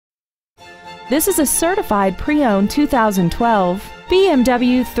This is a certified pre-owned 2012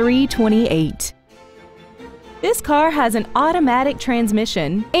 BMW 328. This car has an automatic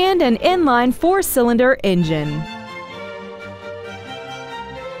transmission and an inline 4-cylinder engine.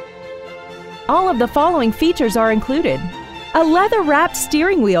 All of the following features are included: a leather-wrapped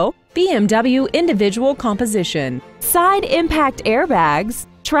steering wheel, BMW individual composition, side impact airbags,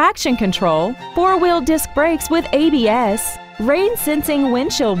 traction control, 4-wheel disc brakes with ABS, rain-sensing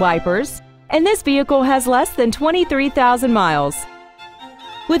windshield wipers, and this vehicle has less than 23,000 miles.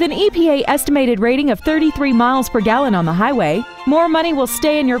 With an EPA estimated rating of 33 miles per gallon on the highway, more money will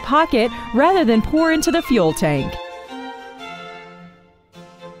stay in your pocket rather than pour into the fuel tank.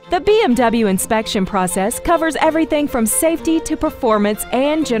 The BMW inspection process covers everything from safety to performance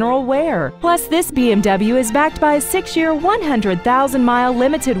and general wear. Plus, this BMW is backed by a 6-year, 100,000-mile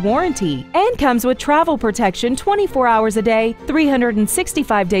limited warranty and comes with travel protection 24 hours a day,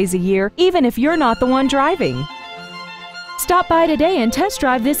 365 days a year, even if you're not the one driving. Stop by today and test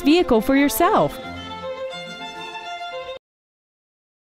drive this vehicle for yourself.